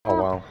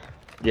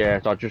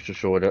Yes, I just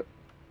destroyed it.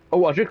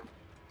 Oh, I just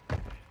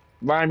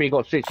randomly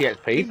got 60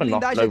 XP for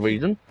no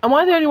reason. Am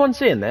I the only one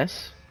seeing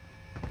this?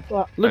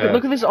 What?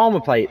 Look at this armor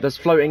plate that's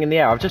floating in the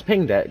air. I've just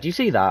pinged it. Do you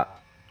see that?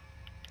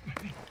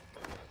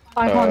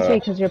 I can't see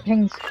because your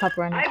ping's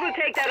covering it. I will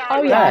take that Oh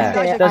armor. yeah,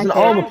 I see it. There's I an see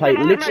it. armor plate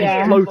literally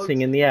Yeah.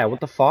 floating in the air. What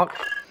the fuck?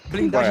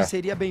 Blindagem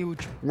seria bem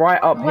útil.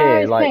 Right up Where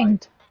here, is like.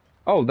 pinged?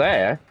 Oh,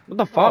 there? What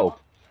the fuck? Oh.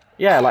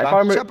 Yeah, like if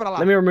I Deixa pra lá.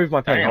 let me remove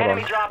my ping. Hold on.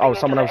 Enemy dropping Oh,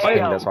 someone else into the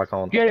pinged AO. it, so I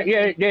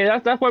can't. Yeah,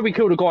 that's where we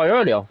killed a guy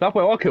earlier. That's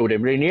where I killed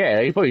him in the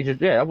air. He probably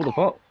just, what the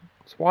fuck?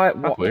 That's why. That's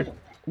What? weird.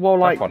 Well,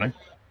 like, That's funny.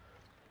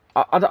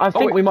 I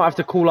think wait. we might have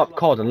to call up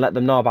COD and let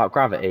them know about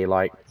gravity.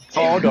 Like,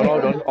 Oh,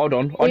 hold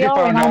on. I We just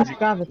are in found out.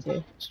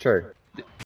 anti-gravity. it's true.